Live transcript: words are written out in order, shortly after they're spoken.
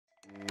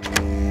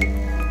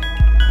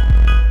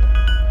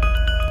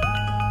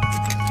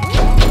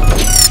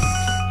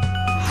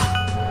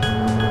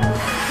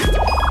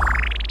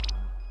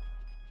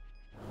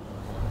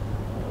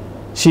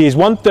She is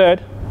 1/3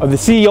 of the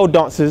CEO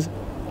Dancers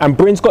and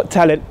Britain's Got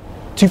Talent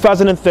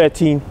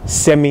 2013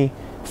 Semi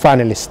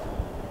Finalist.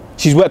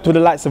 She's worked with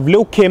the likes of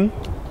Lil Kim,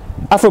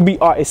 Afrobeat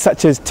artists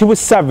such as Tiwa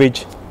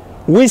Savage,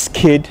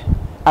 Wizkid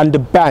and The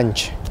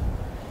Banj.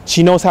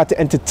 She knows how to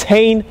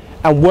entertain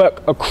and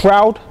work a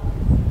crowd.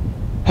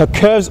 Her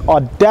curves are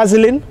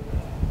dazzling,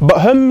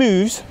 but her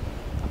moves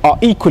are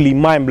equally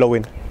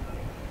mind-blowing.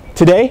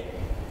 Today,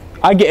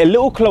 I get a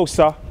little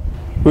closer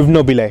with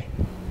Nqobile.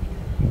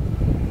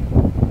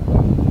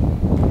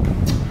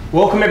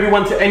 Welcome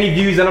everyone to Eni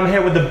Interviews, and I'm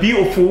here with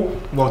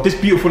this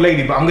beautiful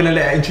lady, but I'm gonna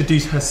let her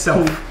introduce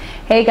herself.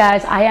 Hey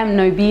guys, I am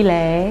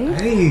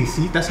Nqobile. Hey,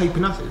 see, that's how you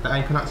pronounce it. Is that how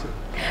you pronounce it?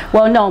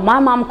 Well, no, my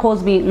mom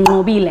calls me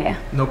Nqobile.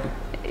 Nope.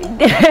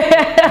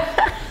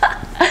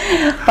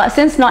 But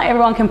since not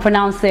everyone can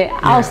pronounce it,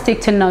 I'll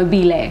stick to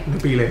Nqobile.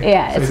 Nqobile.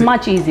 Yeah, so it's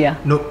much easier.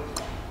 No.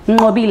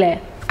 Nqobile.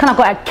 It's kind of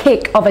got a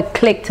kick of a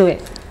click to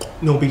it.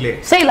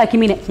 Nqobile. Say it like you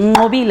mean it.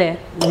 Nqobile.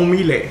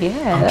 Nqobile.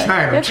 Yeah. I'm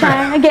trying. You're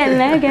trying. Again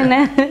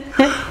there.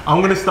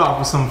 I'm gonna start off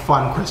with some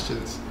fun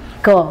questions.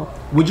 Go.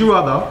 Would you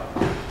rather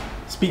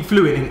speak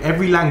fluent in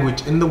every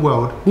language in the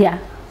world, Yeah,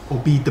 or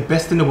be the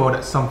best in the world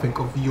at something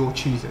of your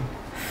choosing?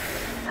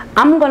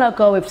 I'm gonna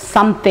go with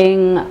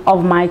something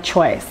of my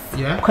choice.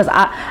 Yeah. Because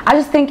I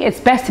just think it's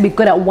best to be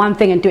good at one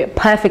thing and do it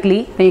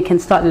perfectly, then you can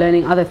start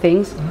learning other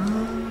things.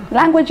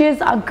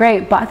 Languages are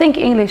great, but I think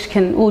English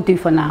can all do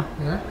for now.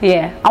 Yeah?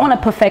 Yeah, I want to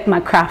perfect my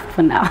craft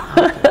for now.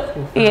 Okay,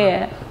 cool,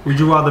 Yeah. Would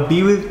you rather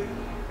be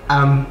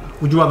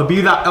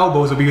without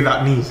elbows or be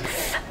without knees?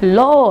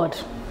 Lord,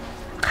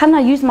 can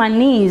I use my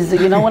knees,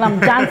 you know, when I'm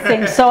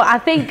dancing? So I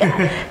think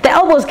the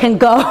elbows can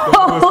go.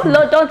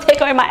 Lord, don't take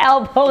away my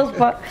elbows,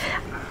 but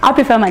I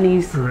prefer my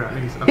knees.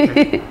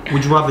 Okay.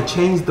 Would you rather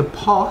change the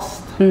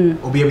past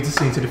or be able to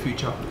see into the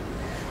future?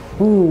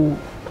 Ooh,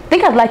 I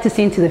think I'd like to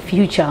see into the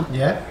future.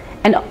 Yeah?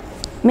 And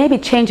maybe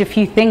change a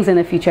few things in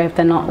the future if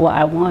they're not what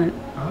I want.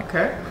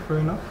 Okay, fair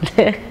enough.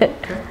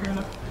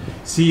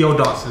 CEO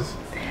Dancers.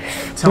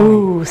 Tell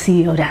me,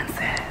 CEO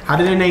Danseur. how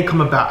did the name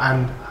come about,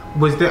 and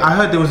I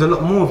heard there was a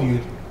lot more of you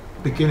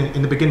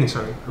in the beginning,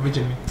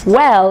 originally.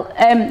 Well,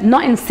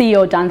 not in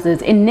CEO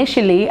Dancers.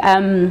 Initially,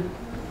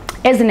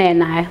 Esne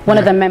and I, one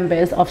of the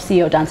members of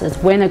CEO Dancers,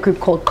 we're in a group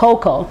called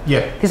Coco.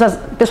 Yeah.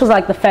 This was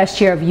like the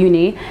first year of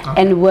uni,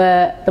 and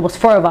there was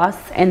 4 of us,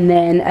 and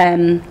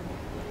then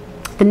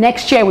the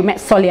next year we met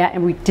Solia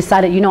and we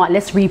decided, you know what,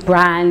 let's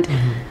rebrand.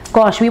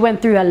 Gosh, we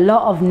went through a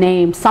lot of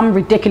names, some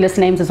ridiculous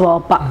names as well,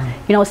 but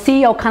you know,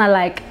 CEO kind of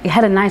like, it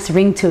had a nice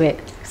ring to it.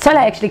 Solia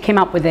actually came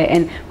up with it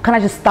and kind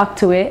of just stuck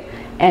to it,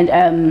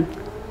 and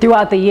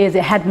throughout the years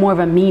it had more of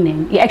a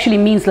meaning. It actually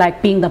means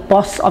like being the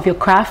boss of your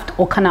craft,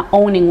 or kind of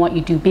owning what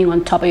you do, being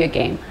on top of your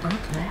game.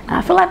 Okay. And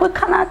I feel like we've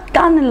kind of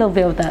done a little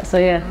bit of that, so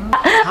yeah.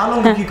 How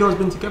long have you girls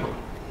been together?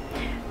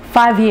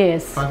 5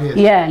 years. 5 years?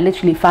 Yeah,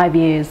 literally 5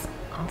 years.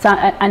 It's our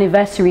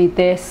anniversary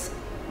this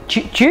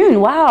June.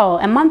 Wow,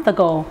 a month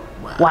ago.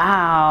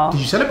 Wow.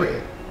 Did you celebrate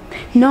it?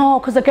 No,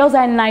 because the girls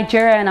are in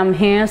Nigeria and I'm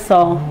here,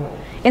 so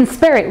in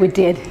spirit we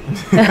did.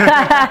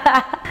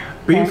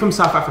 Being from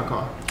South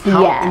Africa,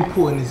 how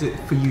important is it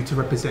for you to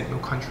represent your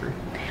country?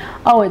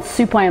 Oh, it's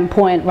super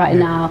important right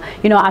now.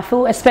 You know, I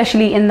feel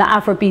especially in the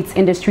Afrobeats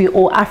industry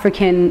or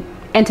African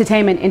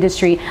entertainment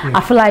industry, I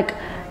feel like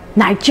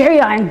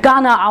Nigeria and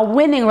Ghana are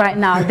winning right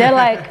now.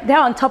 They're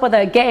on top of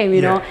their game,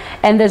 you know,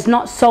 and there's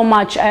not so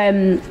much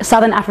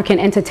Southern African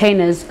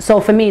entertainers. So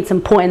for me, it's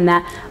important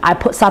that I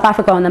put South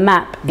Africa on the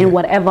map in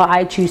whatever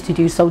I choose to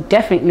do. So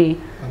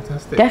definitely,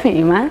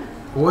 definitely, man.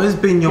 What has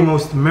been your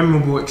most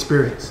memorable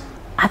experience?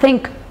 I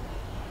think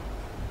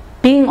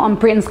being on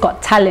Britain's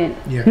Got Talent,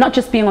 not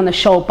just being on the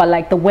show, but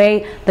like the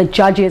way the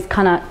judges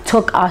kind of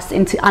took us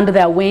under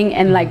their wing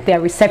and like their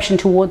reception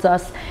towards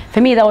us. For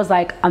me, that was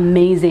like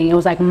amazing. It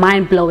was like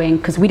mind-blowing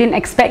because we didn't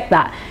expect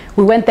that.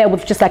 We went there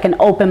with just like an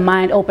open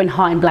mind, open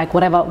heart, and like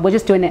whatever, we're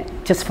just doing it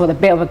just for the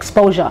bit of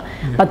exposure.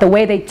 But the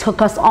way they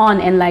took us on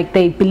and like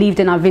they believed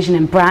in our vision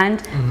and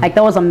brand, like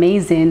that was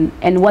amazing.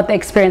 And what the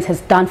experience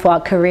has done for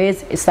our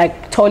careers, it's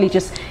like totally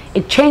just,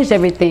 it changed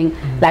everything.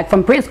 Like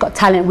from Britain's Got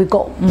Talent, we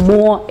got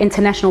more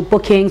international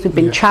bookings, we've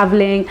been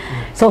traveling.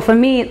 So for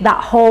me,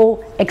 that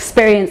whole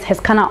experience has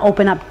kind of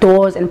opened up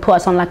doors and put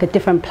us on like a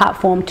different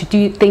platform to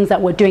do things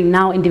that we're doing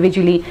now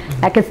individually.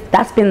 Like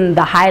that's been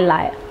the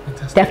highlight.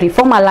 Definitely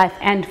for my life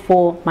and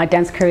for my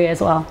dance career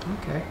as well.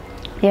 Okay.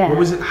 Yeah.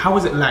 How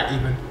was it like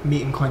even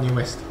meeting Kanye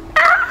West?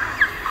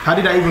 How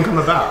did that even come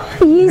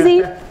about?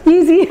 Easy,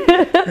 easy.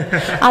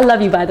 I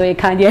love you, by the way,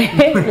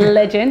 Kanye,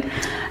 legend.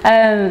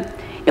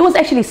 It was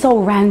actually so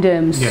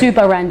random,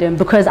 super random,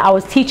 because I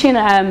was teaching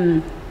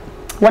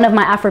one of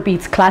my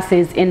Afrobeats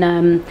classes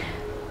in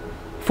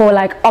for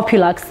like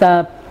Opulux,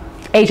 the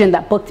agent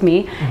that booked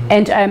me,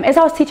 and as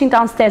I was teaching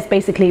downstairs,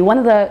 basically one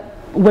of the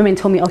women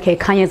told me, okay,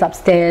 Kanye's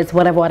upstairs,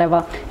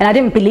 whatever, and I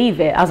didn't believe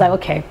it. I was like,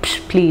 okay,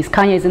 please,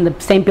 Kanye's in the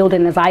same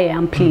building as I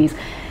am, please.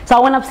 So I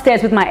went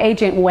upstairs with my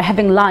agent, we were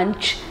having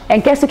lunch,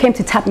 and guess who came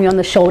to tap me on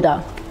the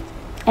shoulder?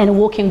 And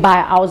walking by,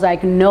 I was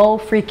like, no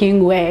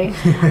freaking way.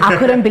 I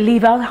couldn't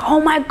believe it. I was like,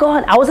 oh my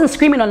God. I wasn't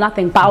screaming or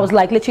nothing, but I was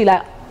like, literally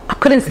like, I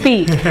couldn't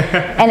speak.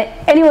 And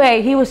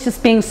anyway, he was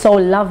just being so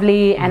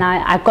lovely, and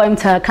I got him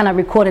to kind of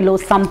record a little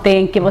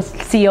something, give us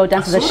CEO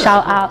Dancers a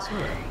shout out.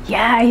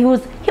 Yeah, he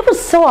was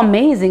so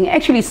amazing,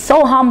 actually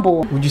so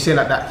humble. Would you say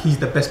like that he's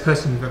the best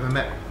person you've ever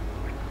met?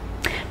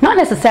 Not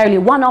necessarily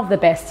one of the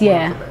best,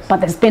 yeah,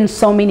 but there's been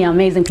so many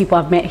amazing people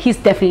I've met. He's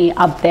definitely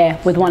up there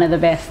with one of the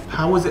best.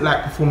 How was it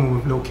like performing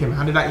with Lil Kim?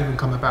 How did that even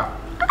come about?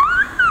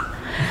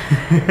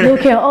 Lil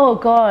Kim, oh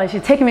gosh,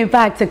 you're taking me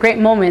back to great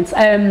moments.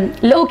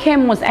 Lil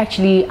Kim was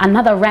actually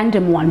another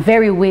random one,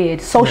 very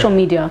weird, social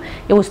media.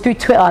 It was through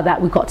Twitter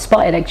that we got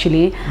spotted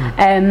actually.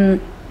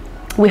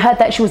 We heard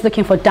that she was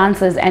looking for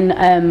dancers,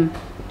 and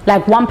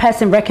like one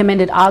person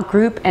recommended our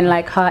group, and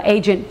like her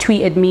agent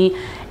tweeted me,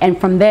 and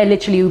from there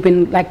literally we've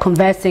been like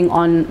conversing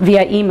on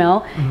via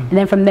email, and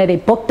then from there they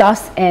booked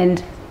us,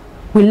 and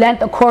we learned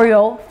the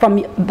choreo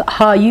from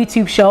her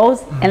YouTube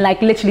shows, and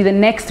like literally the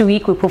next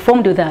week we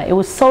performed with her. It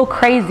was so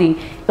crazy.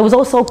 It was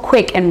all so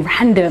quick and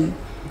random.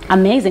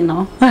 Amazing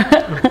though.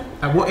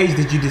 At what age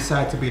did you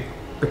decide to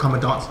become a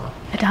dancer?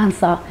 A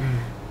dancer.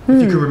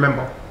 If you could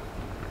remember.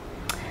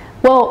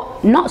 Well,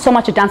 not so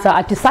much a dancer.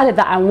 I decided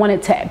that I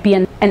wanted to be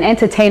an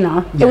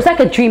entertainer. It was like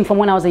a dream from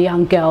when I was a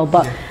young girl,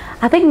 but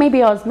I think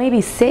maybe I was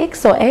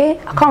 6 or 8. I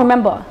can't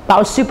remember, but I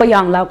was super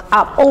young. Like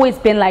I've always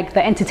been like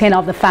the entertainer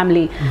of the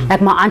family. Like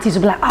my aunties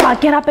would be like, oh,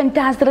 get up and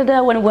dance, da, da,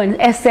 da. When we're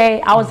in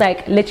essay, I was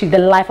like literally the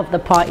life of the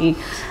party.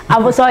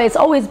 So it's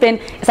always been,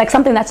 it's like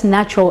something that's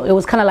natural. It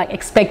was kind of like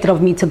expected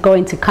of me to go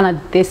into kind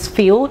of this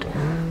field.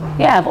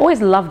 Yeah, I've always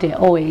loved it,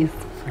 always.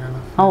 Fair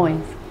enough.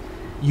 Always.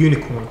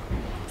 Unicorn.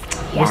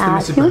 Yeah,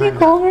 what's the message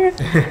Unicorn.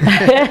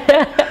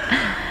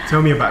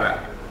 Tell me about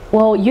that.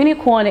 Well,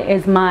 Unicorn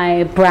is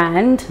my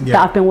brand that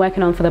I've been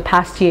working on for the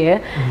past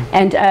year,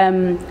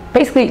 and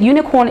basically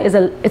Unicorn is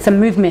it's a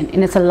movement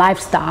and it's a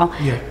lifestyle,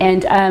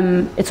 and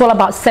it's all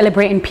about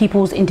celebrating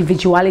people's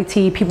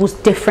individuality, people's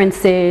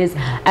differences,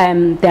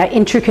 their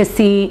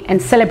intricacy,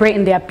 and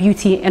celebrating their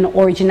beauty and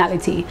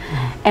originality.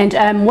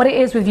 And what it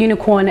is with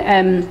Unicorn,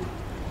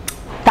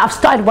 that I've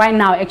started right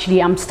now,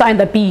 actually I'm starting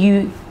the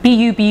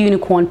BUB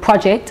Unicorn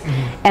project,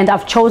 and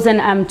I've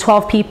chosen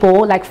 12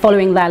 people, like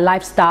following their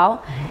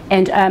lifestyle,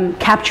 and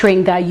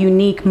capturing their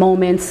unique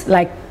moments,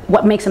 like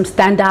what makes them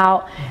stand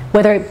out,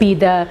 whether it be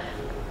their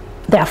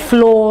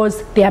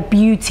flaws, their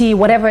beauty,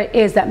 whatever it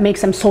is that makes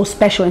them so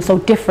special and so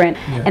different.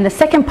 And the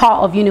second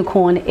part of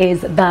Unicorn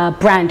is the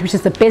brand, which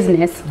is the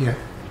business.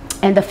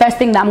 And the first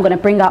thing that I'm going to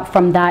bring up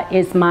from that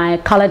is my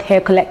colored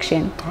hair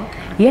collection.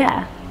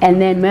 And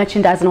then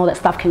merchandise and all that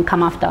stuff can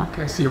come after.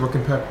 Okay, so you're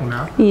rocking purple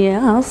now?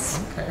 Yes.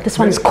 This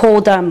one is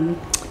called,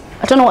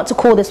 I don't know what to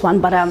call this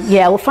one, but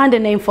yeah, we'll find a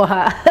name for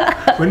her.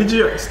 When did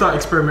you start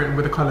experimenting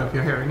with the color of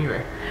your hair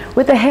anyway?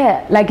 With the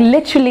hair, like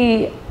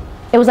literally,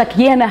 it was like a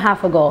year and a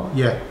half ago.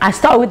 I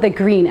started with the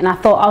green, and I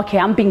thought, okay,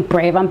 I'm being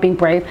brave.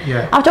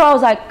 After I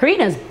was like, green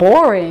is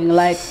boring.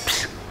 Like,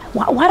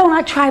 why don't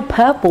I try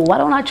purple? Why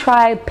don't I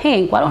try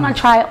pink? Why don't I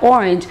try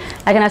orange?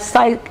 Like, and I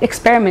started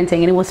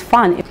experimenting, and it was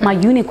fun. It's my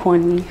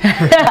unicorn.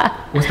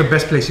 What's the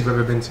best place you've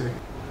ever been to?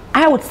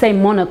 I would say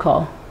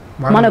Monaco.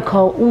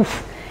 Monaco,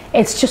 oof.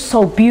 It's just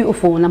so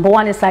beautiful. Number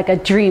one, it's like a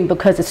dream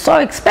because it's so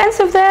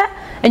expensive there,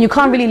 and you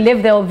can't really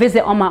live there or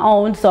visit on my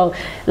own. So,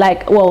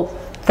 like, well,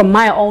 from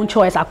my own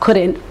choice, I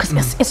couldn't, because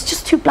it's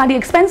just too bloody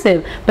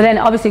expensive. But then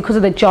obviously because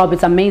of the job,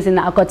 it's amazing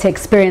that I got to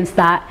experience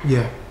that.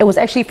 It was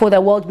actually for the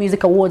World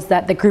Music Awards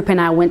that the group and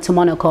I went to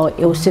Monaco.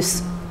 It was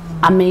just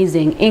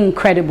amazing,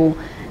 incredible.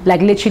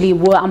 Like literally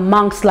we're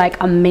amongst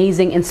like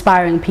amazing,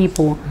 inspiring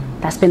people.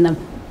 That's been the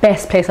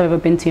best place I've ever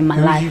been to in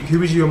my life. Who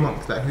was you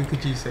amongst that? Who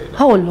could you say?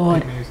 Like, oh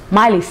Lord,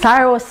 Miley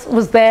Cyrus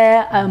was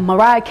there,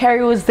 Mariah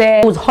Carey was there.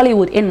 It was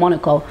Hollywood in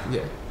Monaco.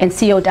 And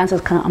CEO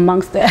Danseur kind of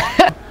amongst there.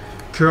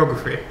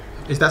 Choreography.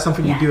 Is that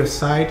something you do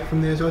aside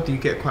from there as well? Do you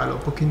get quite a lot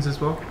of bookings as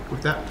well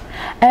with that?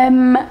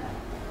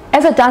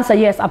 As a dancer,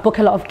 yes, I book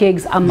a lot of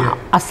gigs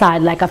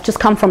aside. Like I've just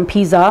come from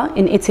Pisa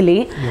in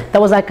Italy.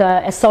 That was like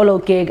a solo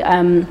gig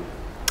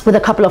with a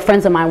couple of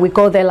friends of mine. We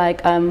go there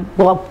like,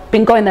 well, I've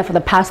been going there for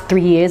the past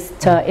 3 years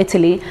to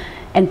Italy.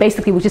 And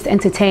basically we just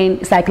entertain,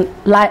 it's like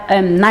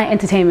night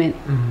entertainment.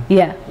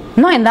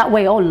 Not in that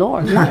way, oh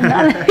Lord.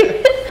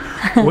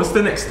 What's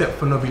the next step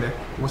for Nqobile?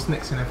 What's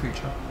next in the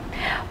future?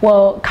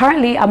 Well,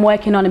 currently I'm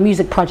working on a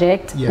music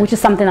project, which is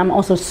something I'm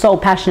also so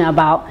passionate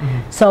about.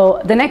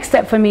 So the next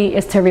step for me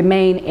is to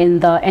remain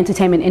in the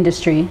entertainment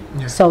industry.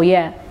 So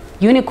yeah,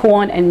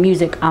 Unicorn and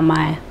music are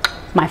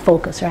my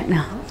focus right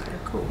now. Okay,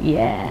 cool.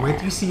 Where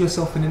do you see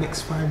yourself in the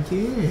next 5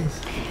 years?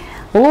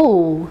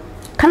 Oh,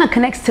 kind of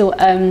connects to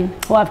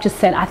what I've just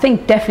said. I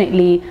think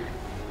definitely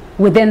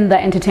within the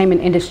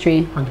entertainment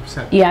industry.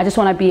 100%. Yeah, I just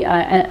want to be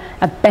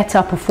a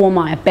better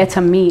performer, a better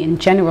me in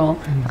general.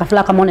 Like, I feel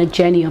like I'm on a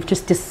journey of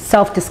just this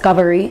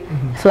self-discovery.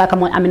 I feel like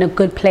I'm in a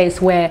good place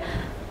where,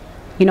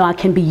 you know, I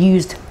can be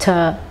used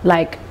to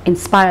like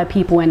inspire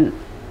people and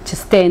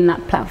just stay in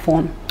that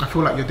platform. I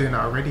feel like you're doing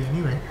that already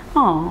anyway.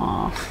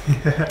 Aww,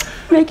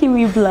 making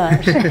me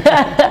blush.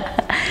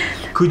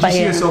 Could you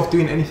see yourself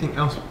doing anything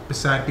else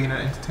besides being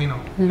an entertainer?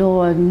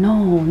 Lord,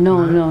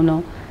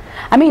 no.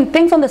 I mean,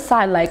 things on the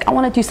side, like I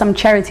want to do some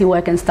charity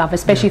work and stuff,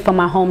 especially from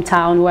my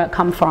hometown where I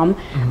come from.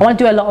 I want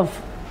to do a lot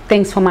of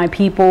things for my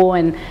people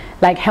and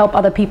like help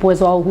other people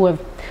as well who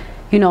have,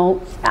 you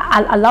know,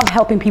 I love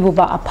helping people,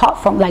 but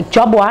apart from like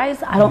job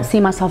wise, I don't see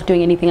myself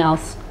doing anything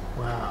else.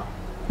 Wow.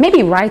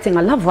 Maybe writing.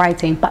 I love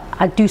writing, but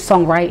I do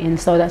songwriting,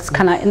 so that's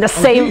kind of in the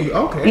same.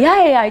 Okay.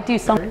 Yeah, I do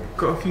song.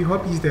 Got a few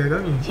hobbies there,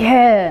 don't you?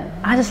 Yeah,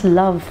 I just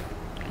love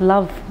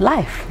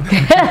life.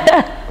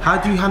 How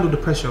do you handle the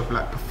pressure of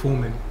like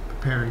performing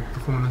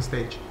on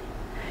stage?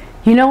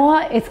 You know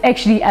what? It's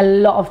actually a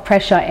lot of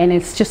pressure and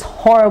it's just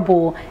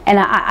horrible. And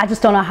I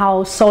just don't know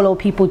how solo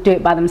people do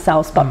it by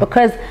themselves. But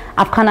because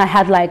I've kind of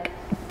had like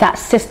that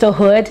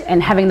sisterhood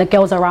and having the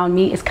girls around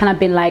me, it's kind of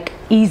been like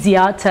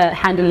easier to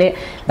handle it.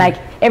 Like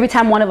every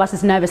time one of us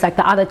is nervous, like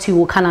the other two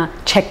will kind of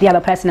check the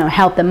other person and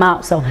help them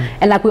out. So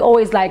and like we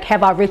always like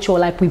have our ritual,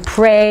 like we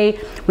pray,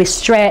 we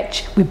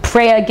stretch, we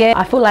pray again.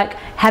 I feel like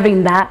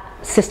having that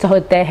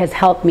sisterhood there has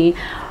helped me.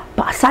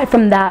 But aside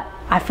from that,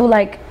 I feel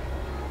like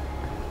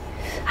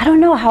I don't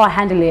know how I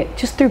handle it,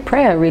 just through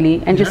prayer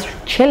really, and just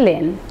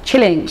chilling.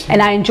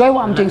 And I enjoy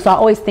what I'm doing, so I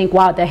always think,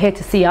 wow, they're here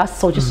to see us,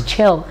 so just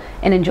chill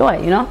and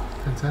enjoy, you know?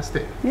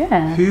 Fantastic.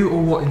 Yeah. Who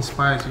or what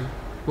inspires you?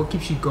 What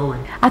keeps you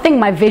going? I think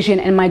my vision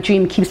and my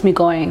dream keeps me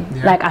going.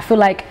 Like I feel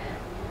like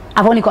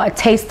I've only got a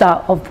taster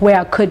of where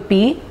I could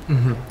be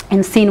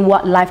and seen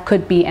what life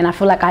could be, and I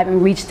feel like I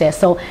haven't reached there.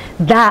 So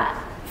that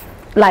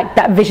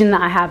vision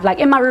that I have, like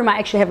in my room I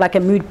actually have like a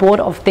mood board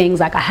of things.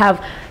 Like I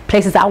have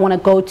places that I want to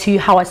go to,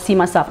 how I see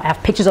myself. I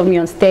have pictures of me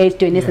on stage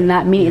doing this and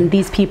that, meeting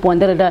these people and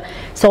da-da-da.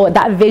 So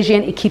that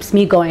vision, it keeps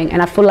me going,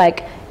 and I feel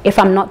like if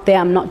I'm not there,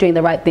 I'm not doing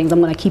the right things. I'm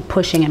going to keep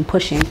pushing and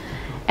pushing.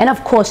 And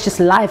of course, just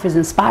life is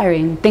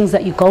inspiring. Things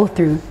that you go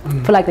through, I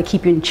feel like they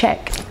keep you in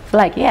check. I feel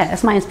like, yeah,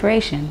 that's my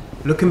inspiration.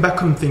 Looking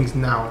back on things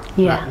now,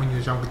 like when you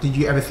were younger, did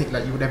you ever think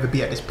like you would ever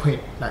be at this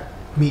point, like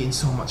meeting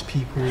so much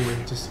people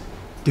and just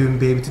be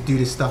able to do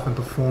this stuff and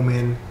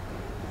performing?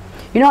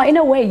 You know, in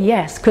a way,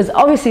 yes, because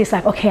obviously it's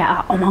like, okay,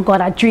 oh my God,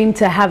 I dream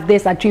to have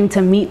this, I dream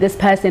to meet this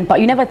person, but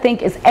you never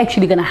think it's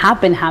actually gonna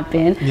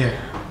happen. Yeah.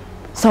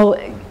 So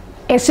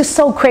it's just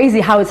so crazy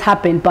how it's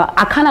happened, but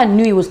I kind of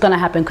knew it was gonna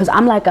happen because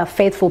I'm like a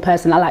faithful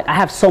person. I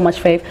have so much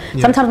faith.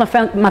 Sometimes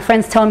my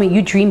friends tell me,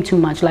 you dream too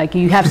much, like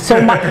you have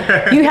so much,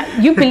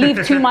 you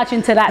believe too much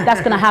into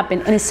that's gonna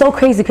happen, and it's so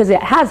crazy because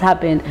it has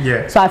happened.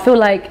 So I feel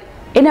like,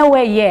 in a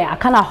way, yeah, I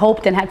kind of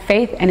hoped and had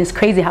faith, and it's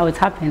crazy how it's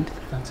happened.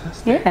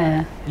 Fantastic.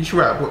 Yeah. You should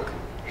write a book.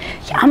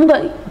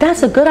 Yeah,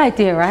 that's a good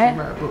idea, right? You should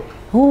write a book.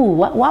 Ooh,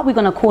 what are we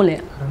gonna call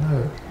it? I don't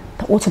know.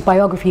 The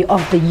autobiography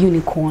of the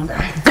unicorn. You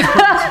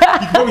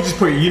can probably just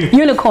put it unicorn.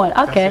 Unicorn,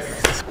 okay.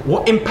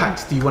 What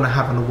impact do you want to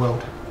have on the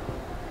world?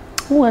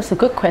 Oh, that's a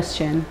good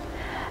question.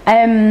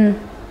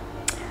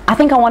 I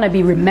think I want to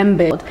be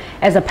remembered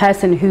as a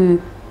person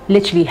who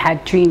literally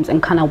had dreams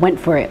and kind of went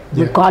for it,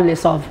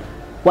 regardless of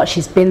what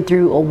she's been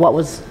through or what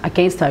was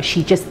against her.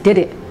 She just did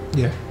it.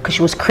 Because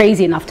she was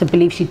crazy enough to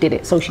believe she did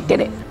it, so she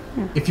did it.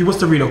 If you was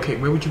to relocate,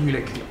 where would you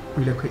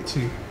relocate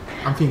to?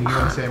 I'm thinking you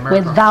want to say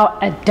America.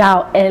 Without a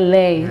doubt,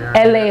 LA.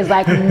 LA is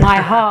like my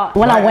heart.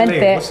 When I went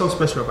there. What's so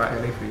special about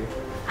LA for you?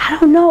 I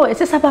don't know. It's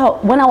just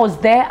about when I was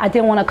there, I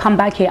didn't want to come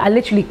back here. I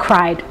literally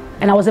cried.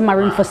 And I was in my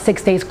room for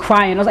 6 days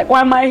crying. I was like,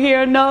 why am I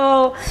here?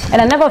 No.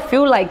 And I never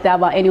feel like that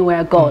about anywhere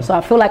I go. So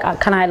I feel like I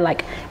kind of had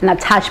like an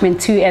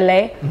attachment to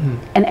LA.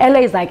 And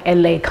LA is like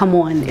LA, come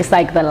on. It's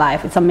like the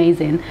life. It's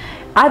amazing.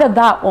 Either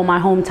that or my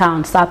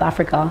hometown, South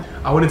Africa.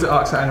 I wanted to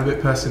ask that a bit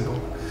personal.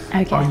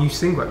 Okay. Are you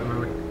single at the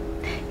moment?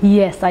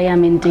 Yes, I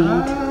am indeed.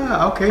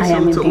 Ah, okay.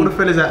 So to all the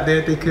fellas out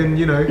there, they can,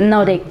 you know.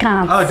 No, they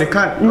can't. Oh, they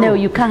can't? No,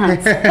 you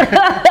can't.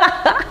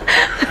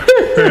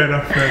 Fair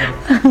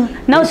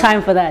enough. No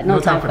time for that. No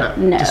time for that.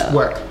 No. Just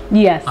work.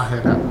 Yes. I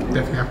hear that.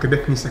 Definitely. I could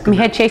definitely second I'm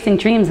that. here chasing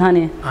dreams,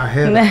 honey. I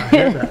hear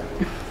that.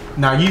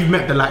 Now, you've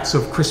met the likes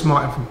of Chris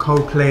Martin from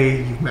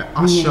Coldplay, you've met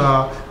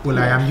Usher,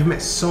 will.i.am, you've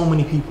met so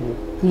many people.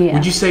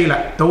 Would you say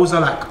like those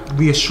are like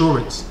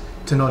reassurance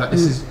to know that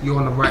this is, you're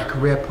on the right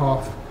career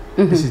path,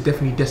 this is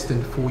definitely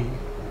destined for you?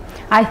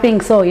 I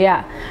think so,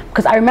 yeah.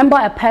 Because I remember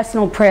a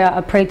personal prayer I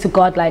prayed to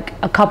God like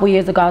a couple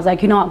years ago. I was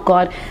like, you know what,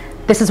 God,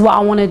 this is what I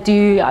want to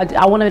do.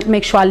 I want to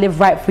make sure I live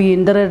right for you,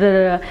 and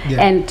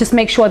and just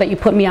make sure that you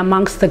put me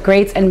amongst the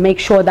greats, and make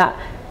sure that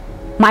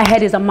my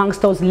head is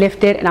amongst those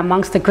lifted and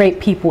amongst the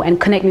great people,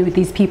 and connect me with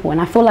these people. And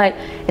I feel like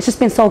it's just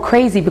been so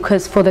crazy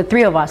because for the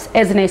three of us,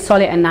 Ezine,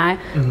 Solid and I,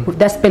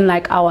 that's been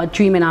like our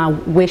dream and our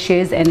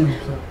wishes, and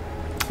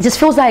it just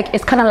feels like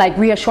it's kind of like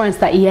reassurance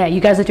that yeah, you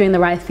guys are doing the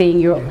right thing,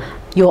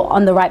 you're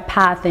on the right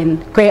path,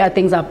 and greater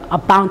things are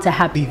bound to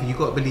happen. You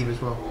got to believe as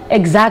well.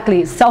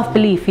 Exactly,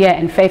 self-belief, yeah,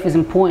 and faith is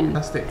important.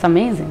 Fantastic. It's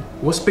amazing.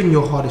 What's been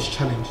your hardest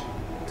challenge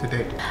to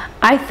date?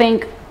 I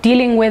think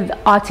dealing with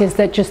artists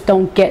that just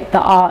don't get the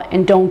art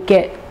and don't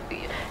get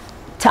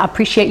to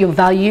appreciate your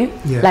value.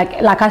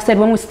 Like I said,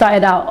 when we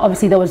started out,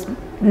 obviously there was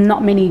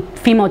not many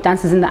female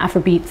dancers in the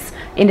Afrobeats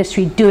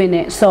industry doing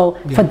it. So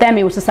for them,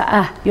 it was just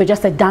like, you're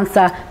just a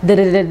dancer,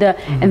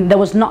 and there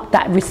was not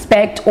that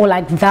respect or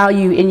like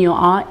value in your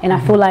art. And I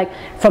feel like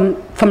from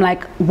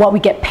like what we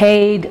get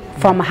paid,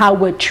 from how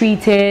we're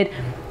treated,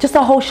 just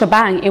the whole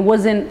shebang, it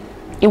wasn't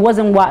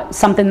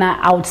something that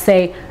I would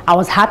say I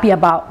was happy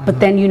about. But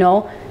then, you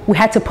know, we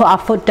had to put our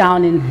foot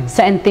down and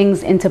certain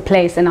things into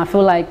place. And I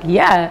feel like,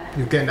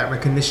 you're getting that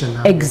recognition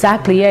now.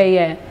 Exactly,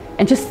 yeah.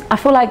 And just, I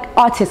feel like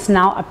artists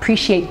now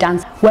appreciate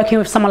dance. Working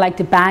with someone like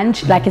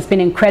D'banj, like, it's been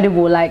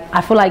incredible. Like,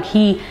 I feel like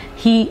he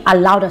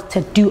allowed us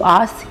to do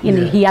us. You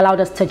know, he allowed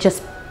us to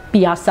just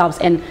be ourselves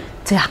and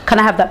to kind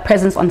of have that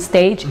presence on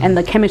stage. And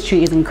the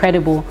chemistry is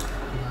incredible.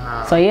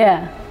 Wow. So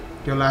yeah.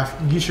 Your life,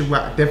 you should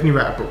definitely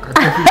write a book.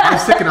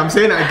 I'm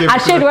saying that again. I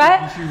should,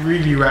 right? You should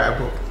really write a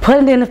book.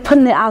 Putting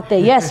it out there.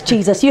 Yes,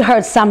 Jesus, you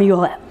heard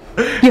Samuel.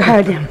 You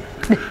heard him.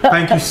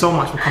 Thank you so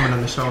much for coming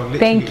on the show. Literally,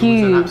 thank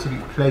you. It was an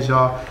absolute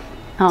pleasure.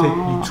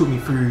 You took me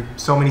through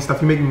so many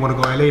stuff. You make me want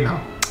to go LA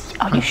now.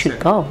 Oh, you should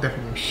go.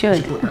 Definitely. You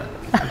should.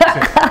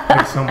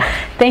 Thank you so much.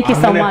 Thank you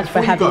so much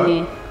for having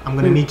me. I'm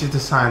going to need you to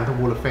sign the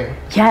Wall of Fame.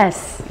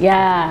 Yes,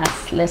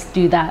 let's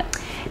do that.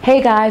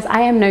 Hey guys,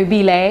 I am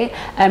Nqobile.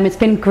 It's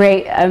been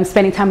great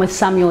spending time with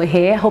Samuel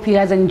here. Hope you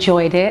guys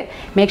enjoyed it.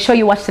 Make sure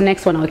you watch the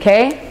next one,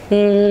 okay?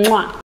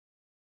 Mwah.